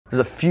There's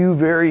a few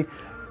very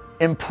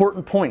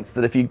important points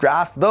that if you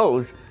grasp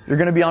those, you're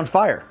going to be on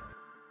fire.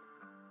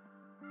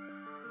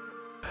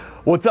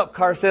 What's up,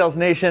 Car Sales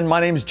Nation?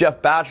 My name is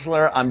Jeff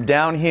Batchelor. I'm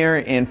down here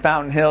in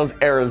Fountain Hills,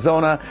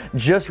 Arizona.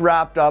 Just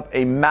wrapped up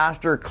a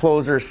Master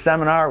Closer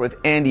seminar with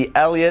Andy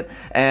Elliott.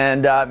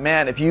 And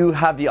man, if you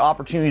have the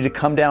opportunity to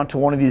come down to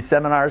one of these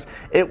seminars,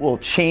 it will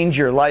change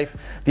your life.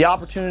 The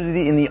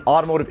opportunity in the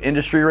automotive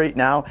industry right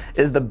now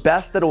is the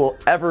best that it will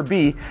ever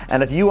be.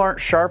 And if you aren't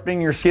sharpening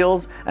your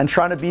skills and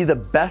trying to be the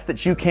best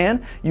that you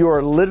can, you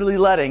are literally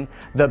letting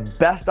the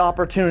best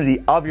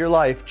opportunity of your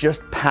life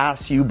just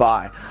pass you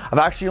by. I've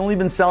actually only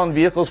been selling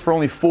vehicles for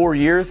only 4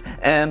 years,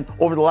 and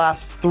over the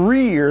last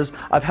 3 years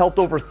I've helped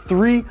over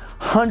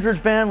 300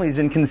 families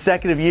in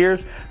consecutive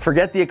years.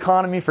 Forget the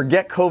economy,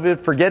 forget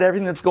COVID, forget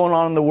everything that's going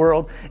on in the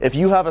world. If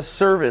you have a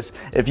service,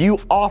 if you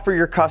offer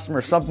your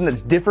customers something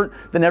that's different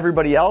than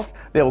everybody else,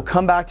 they will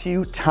come back to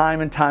you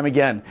time and time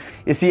again.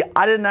 You see,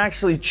 I didn't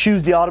actually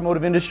choose the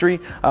automotive industry.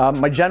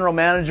 My general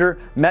manager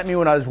met me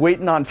when I was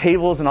waiting on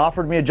tables and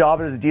offered me a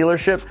job at his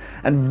dealership,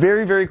 and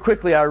very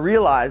quickly I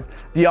realized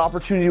the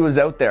opportunity was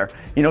out there.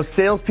 You know,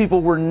 salespeople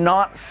were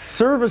not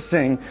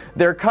servicing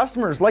their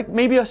customers like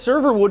maybe a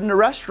server would in a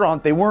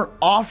restaurant. They weren't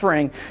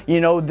offering,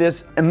 you know,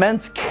 this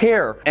immense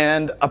care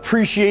and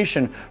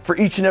appreciation for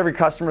each and every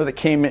customer that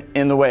came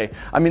in the way.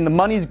 I mean, the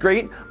money's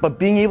great, but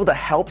being able to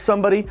help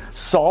somebody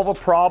solve a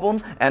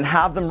problem and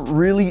have them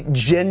really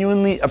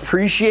genuinely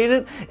appreciate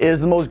it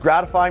is the most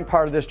gratifying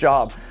part of this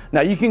job.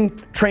 Now, you can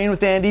train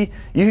with Andy,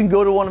 you can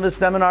go to one of his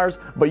seminars,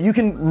 but you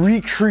can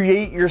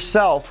recreate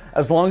yourself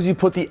as long as you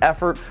put the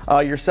effort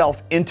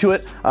yourself into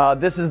it.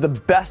 This is the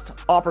best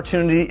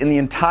opportunity in the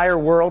entire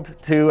world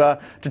to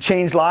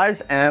change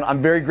lives, and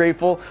I'm very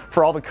grateful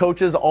for all the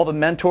coaches, all the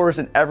mentors,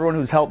 and everyone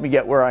who's helped me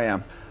get where I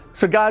am.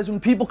 So guys, when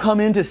people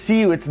come in to see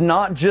you, it's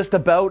not just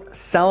about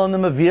selling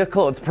them a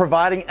vehicle, it's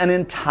providing an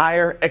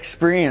entire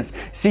experience.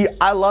 See,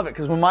 I love it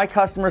because when my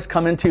customers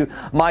come into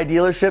my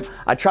dealership,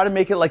 I try to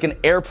make it like an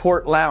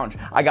airport lounge.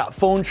 I got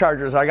phone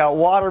chargers, I got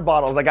water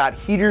bottles, I got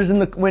heaters in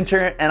the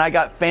winter, and I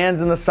got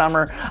fans in the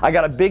summer. I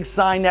got a big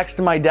sign next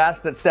to my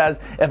desk that says,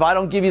 if I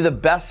don't give you the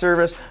best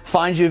service,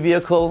 find you a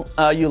vehicle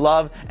you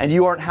love, and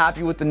you aren't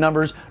happy with the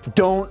numbers,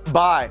 don't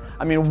buy.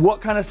 I mean, what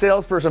kind of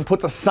salesperson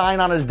puts a sign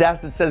on his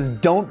desk that says,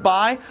 don't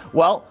buy?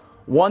 Well,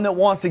 one that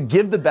wants to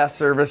give the best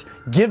service,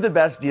 give the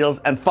best deals,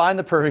 and find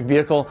the perfect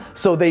vehicle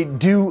so they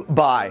do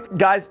buy.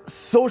 Guys,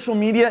 social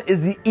media is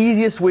the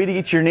easiest way to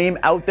get your name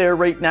out there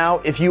right now.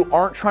 If you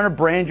aren't trying to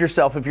brand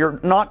yourself, if you're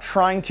not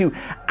trying to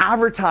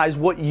advertise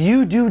what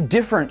you do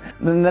different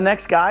than the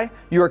next guy,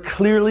 you are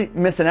clearly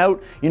missing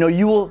out. You know,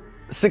 you will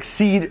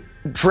succeed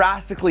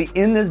drastically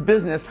in this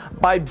business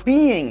by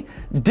being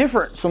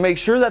different. So make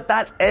sure that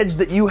that edge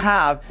that you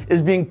have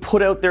is being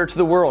put out there to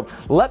the world.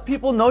 Let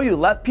people know you,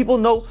 let people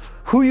know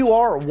who you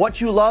are, what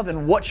you love,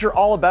 and what you're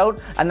all about,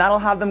 and that'll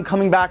have them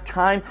coming back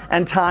time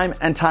and time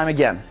and time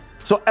again.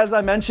 So as I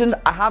mentioned,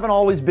 I haven't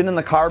always been in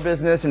the car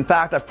business. In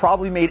fact, I've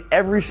probably made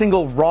every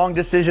single wrong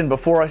decision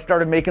before I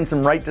started making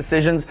some right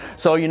decisions.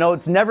 So, you know,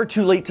 it's never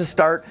too late to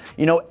start.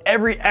 You know,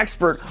 every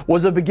expert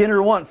was a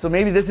beginner once. So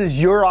maybe this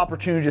is your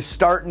opportunity to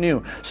start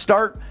new.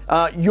 Start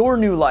your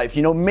new life.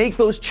 You know, make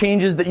those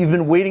changes that you've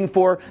been waiting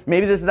for.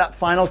 Maybe this is that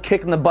final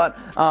kick in the butt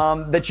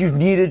that you've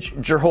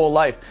needed your whole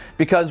life.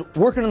 Because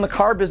working in the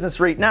car business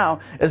right now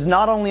is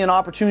not only an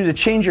opportunity to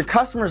change your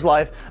customer's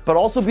life, but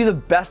also be the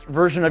best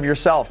version of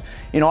yourself.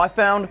 You know, I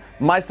found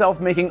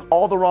myself making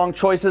all the wrong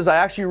choices. I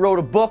actually wrote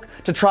a book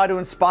to try to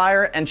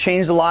inspire and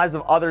change the lives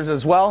of others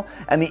as well.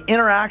 And the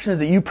interactions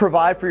that you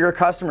provide for your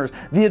customers,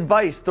 the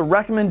advice, the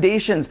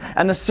recommendations,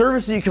 and the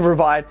service that you can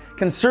provide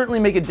can certainly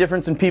make a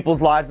difference in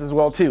people's lives as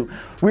well too.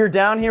 We're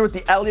down here with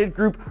the Elliott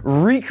Group,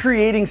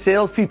 recreating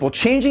salespeople,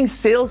 changing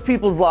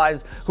salespeople's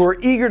lives who are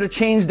eager to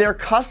change their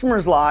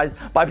customers' lives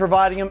by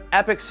providing them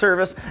epic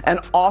service and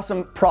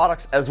awesome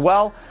products as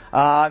well.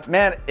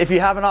 Man, if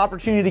you have an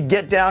opportunity to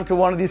get down to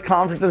one of these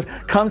conferences,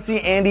 come see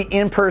Andy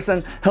in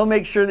person. He'll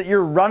make sure that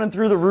you're running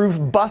through the roof,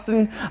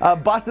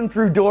 busting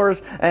through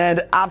doors,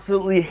 and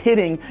absolutely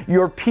hitting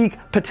your peak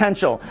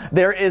potential.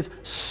 There is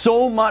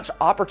so much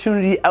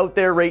opportunity out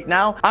there right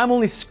now. I'm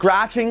only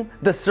scratching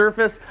the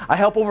surface. I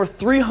help over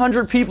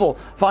 300 people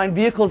find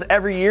vehicles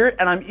every year,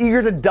 and I'm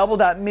eager to double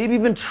that, maybe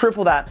even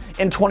triple that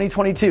in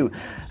 2022.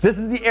 This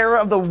is the era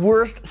of the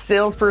worst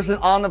salesperson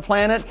on the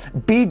planet.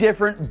 Be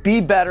different, be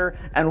better,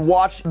 and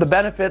watch the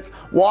benefits,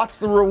 watch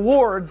the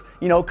rewards,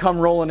 you know, come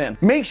rolling in.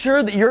 Make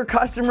sure that your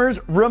customers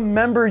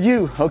remember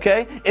you,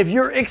 okay? If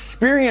your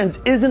experience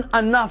isn't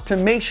enough to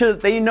make sure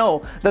that they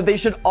know that they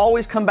should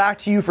always come back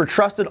to you for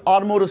trusted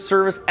automotive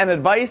service and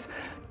advice,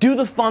 Do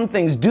the fun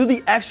things, do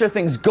the extra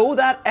things, go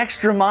that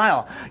extra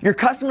mile. Your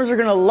customers are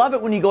gonna love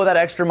it when you go that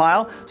extra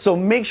mile, so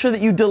make sure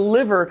that you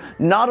deliver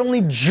not only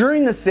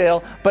during the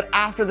sale, but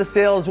after the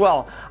sale as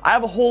well. I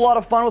have a whole lot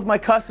of fun with my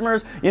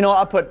customers. You know,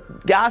 I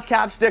put gas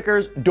cap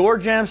stickers, door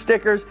jam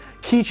stickers,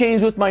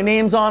 keychains with my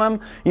names on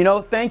them, you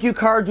know, thank you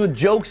cards with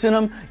jokes in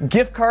them,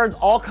 gift cards,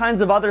 all kinds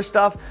of other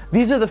stuff.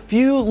 These are the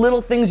few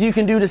little things you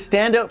can do to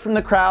stand out from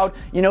the crowd,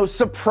 you know,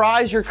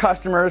 surprise your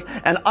customers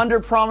and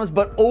under promise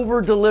but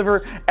over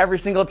deliver every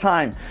single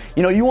time.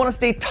 You know, you want to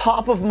stay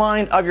top of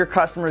mind of your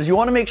customers. You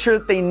want to make sure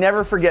that they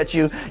never forget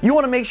you. You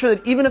want to make sure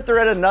that even if they're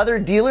at another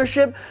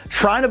dealership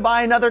trying to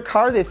buy another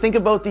car, they think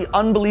about the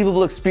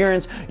unbelievable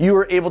experience you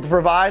were able to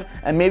provide,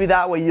 and maybe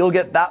that way you'll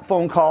get that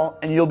phone call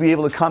and you'll be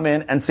able to come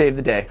in and save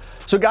the day.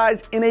 So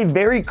guys, in a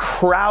very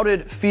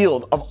crowded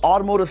field of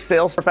automotive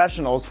sales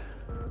professionals,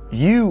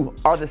 you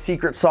are the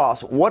secret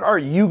sauce. What are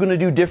you gonna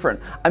do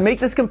different? I make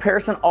this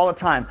comparison all the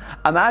time.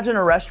 Imagine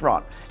a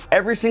restaurant.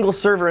 Every single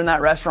server in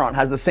that restaurant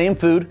has the same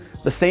food,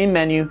 the same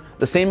menu,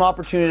 the same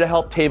opportunity to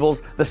help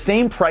tables, the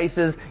same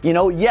prices, you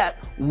know, yet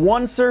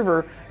one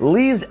server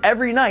leaves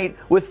every night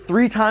with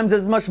 3 times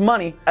as much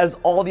money as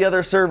all the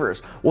other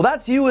servers. Well,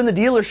 that's you in the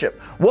dealership.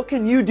 What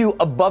can you do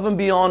above and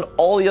beyond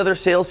all the other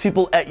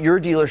salespeople at your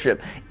dealership,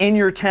 in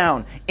your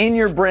town, in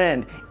your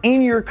brand,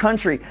 in your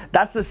country?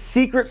 That's the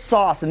secret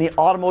sauce in the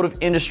automotive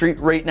industry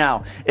right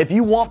now. If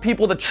you want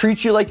people to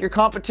treat you like your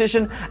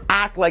competition,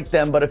 act like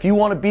them. But if you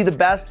want to be the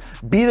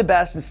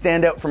best and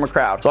stand out from a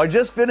crowd. So I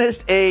just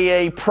finished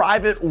a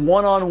private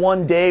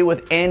one-on-one day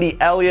with Andy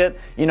Elliott,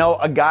 you know,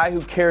 a guy who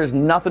cares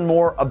nothing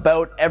more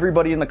about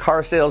everybody in the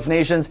car sales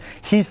nations.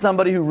 He's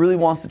somebody who really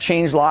wants to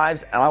change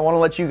lives, and I want to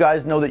let you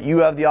guys know that you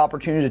have the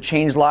opportunity to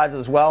change lives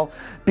as well.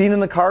 Being in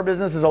the car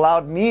business has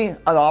allowed me an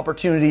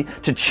opportunity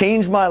to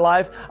change my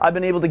life. I've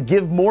been able to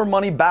give more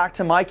money back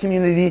to my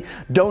community,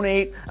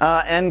 donate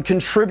and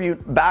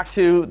contribute back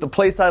to the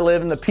place I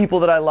live and the people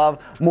that I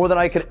love more than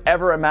I could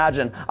ever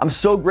imagine. I'm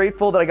so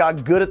grateful that I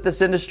got good at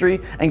this industry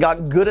and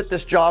got good at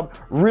this job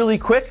really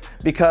quick,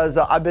 because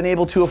I've been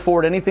able to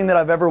afford anything that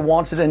I've ever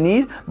wanted and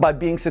need by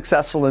being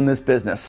successful in this business.